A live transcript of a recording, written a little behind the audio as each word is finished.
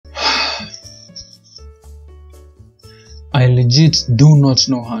I legit do not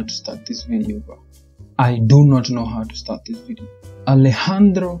know how to start this video, bro. I do not know how to start this video.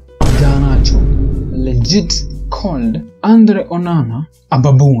 Alejandro Garnacho legit called Andre Onana a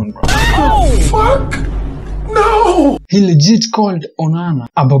baboon, bro. Oh, fuck! No! He legit called Onana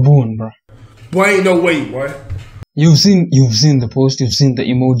a baboon, bro. Boy, ain't no way, boy. You've seen the post, you've seen the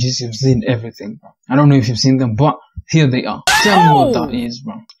emojis, you've seen everything, bro. I don't know if you've seen them, but here they are. Tell me what that is,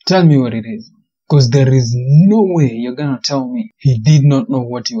 bro. Tell me what it is. Because there is no way you're gonna tell me he did not know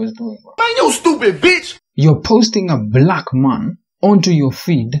what he was doing, bro. Man, you stupid bitch! You're posting a black man onto your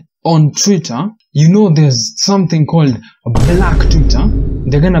feed on Twitter. You know there's something called a black Twitter.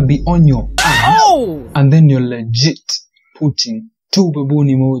 They're gonna be on your ass. And then you're legit putting 2 baboon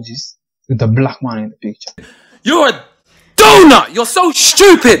emojis with the black man in the picture. You're a donut! You're so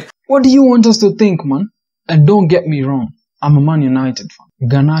stupid! What do you want us to think, man? And don't get me wrong, I'm a Man United fan.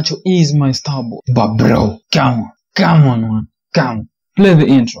 Garnacho is my star boy. But bro, come on, man. Come on. Play the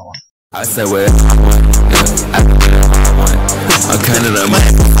intro, man. I said what I want. I kind of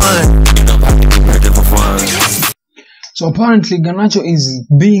for fun. So apparently Garnacho is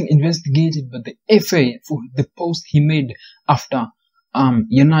being investigated by the FA for the post he made after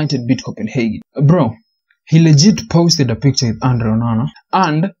United beat Copenhagen. Bro, he legit posted a picture with Andre Onana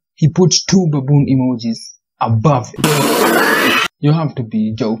and he put 2 baboon emojis above it. You have to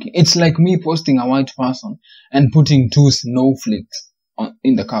be joking. It's like me posting a white person and putting 2 snowflakes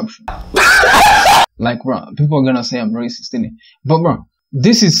in the caption. Like, bro, people are gonna say I'm racist, innit? But bro,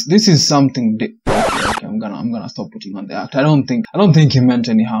 this is something. Okay, I'm gonna stop putting on the act. I don't think he meant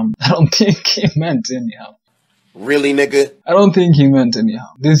any harm. I don't think he meant any harm. Really, nigga? I don't think he meant any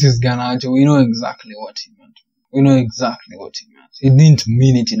harm. This is Garnacho. We know exactly what he meant. We know exactly what he meant. He didn't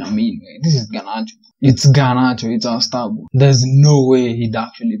mean it in a mean way. This is Garnacho. It's Garnacho. It's our star boy. There's no way he'd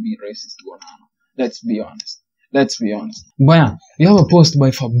actually be racist to Onana. Let's be honest. Let's be honest. But yeah, we have a post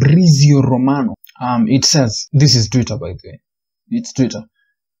by Fabrizio Romano. It says, this is Twitter, by the way. It's Twitter.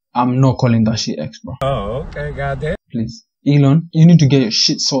 I'm not calling that shit X, bro. Oh, okay, goddamn. Please. Elon, you need to get your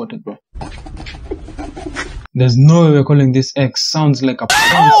shit sorted, bro. There's no way we're calling this X. Sounds like a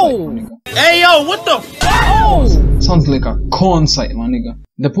porn site, my nigga. Hey yo, what the fuck? Sounds like a corn site, my nigga.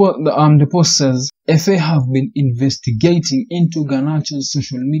 The post says, FA have been investigating into Garnacho's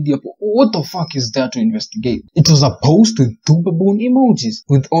social media. What the fuck is there to investigate? It was a post with 2 baboon emojis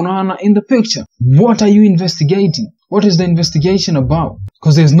with Onana in the picture. What are you investigating? What is the investigation about?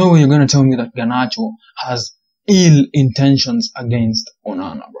 Because there's no way you're gonna tell me that Garnacho has ill intentions against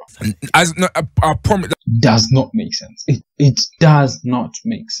Onana, bro. I promise. Does not make sense. It does not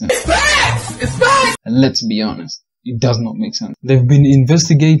make sense. It's facts! It's facts! And let's be honest. It does not make sense. They've been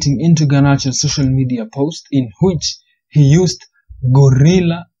investigating into Garnacho's social media post in which he used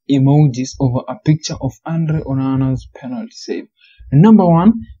gorilla emojis over a picture of Andre Onana's penalty save. Number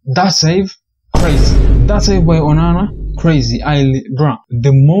 1, that save, crazy. That save by Onana, crazy. Bruh,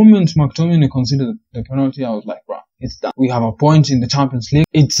 the moment McTominay considered the penalty, I was like, bruh, it's done. We have a point in the Champions League.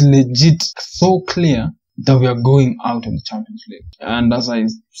 It's legit so clear that we are going out of the Champions League. And as I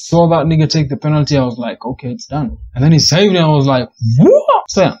saw that nigga take the penalty, I was like, okay, it's done. And then he saved it, and I was like, what?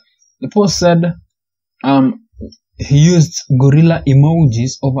 So yeah, the post said, he used gorilla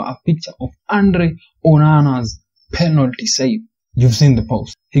emojis over a picture of Andre Onana's penalty save. You've seen the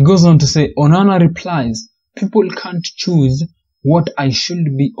post. He goes on to say, Onana replies, people can't choose what I should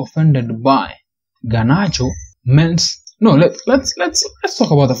be offended by. Garnacho meant, no, let's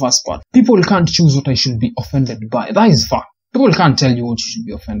talk about the first part. People can't choose what I should be offended by. That is fact. People can't tell you what you should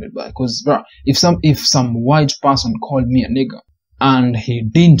be offended by. Because, bro, if some white person called me a nigga and he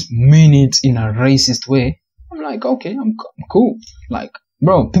didn't mean it in a racist way, I'm like, okay, I'm cool. Like,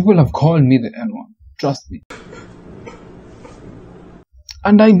 bro, people have called me the N-word. Trust me.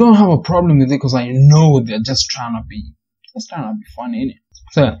 And I don't have a problem with it because I know they're just trying to be funny, innit?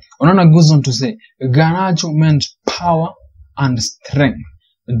 So yeah, Onana goes on to say, Garnacho meant power and strength.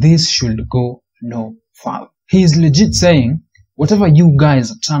 This should go no further. He is legit saying, whatever you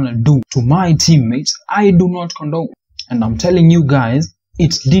guys are trying to do to my teammates, I do not condone. And I'm telling you guys,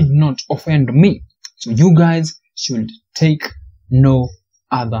 it did not offend me. So you guys should take no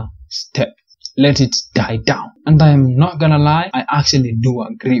other step. Let it die down. And I am not gonna lie, I actually do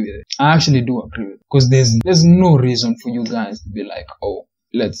agree with it. I actually do agree with it. Because there's no reason for you guys to be like, oh,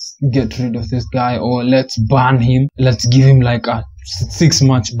 let's get rid of this guy, or let's ban him. Let's give him like a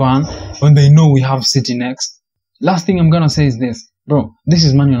 6-match ban when they know we have City next. Last thing I'm gonna say is this. Bro, this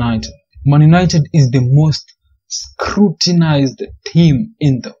is Man United. Man United is the most scrutinized team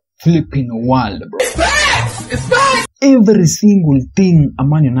in the flipping world, bro. It's facts! It's facts! Every single thing a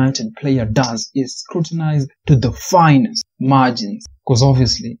Man United player does is scrutinized to the finest margins. Because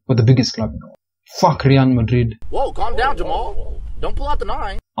obviously, we're the biggest club in the world. Fuck Real Madrid. Whoa, calm down, Jamal. Don't pull out the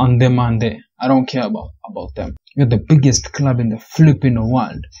 9. And them and there. I don't care about them. We're the biggest club in the flipping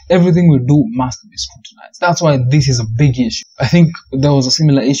world. Everything we do must be scrutinized. That's why this is a big issue. I think there was a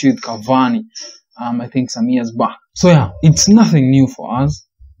similar issue with Cavani, I think some years back. So yeah, it's nothing new for us,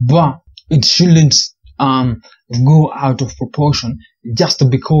 but it shouldn't go out of proportion just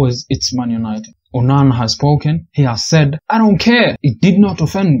because it's Man United. Onana has spoken. He has said, I don't care. It did not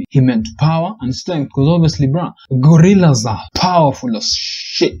offend me. He meant power and strength, because obviously, bruh, gorillas are powerful as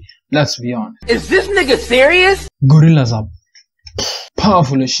shit. Let's be honest. Is this nigga serious? Gorillas are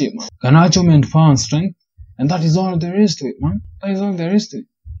powerful as shit, man. Garnacho meant power and strength, and that is all there is to it, man. That is all there is to it.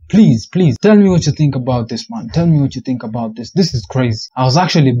 Please, tell me what you think about this, man. Tell me what you think about this. This is crazy. I was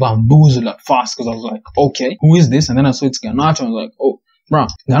actually bamboozled at first, because I was like, okay, who is this? And then I saw it's Garnacho, and I was like, oh, bruh.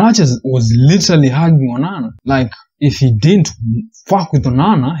 Garnacho was literally hugging Onana. Like, if he didn't fuck with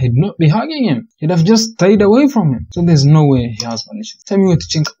Onana, he'd not be hugging him. He'd have just stayed away from him. So there's no way he has malicious. Tell me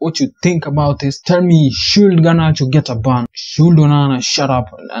what you think about this. Tell me, should Garnacho get a ban? Should Onana shut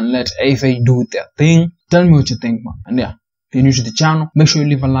up and let AFA do their thing? Tell me what you think, man. And yeah, if you're new to the channel, make sure you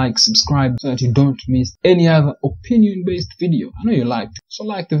leave a like, subscribe, so that you don't miss any other opinion-based video. I know you liked it, so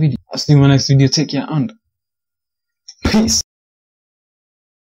like the video. I'll see you in my next video. Take care and peace.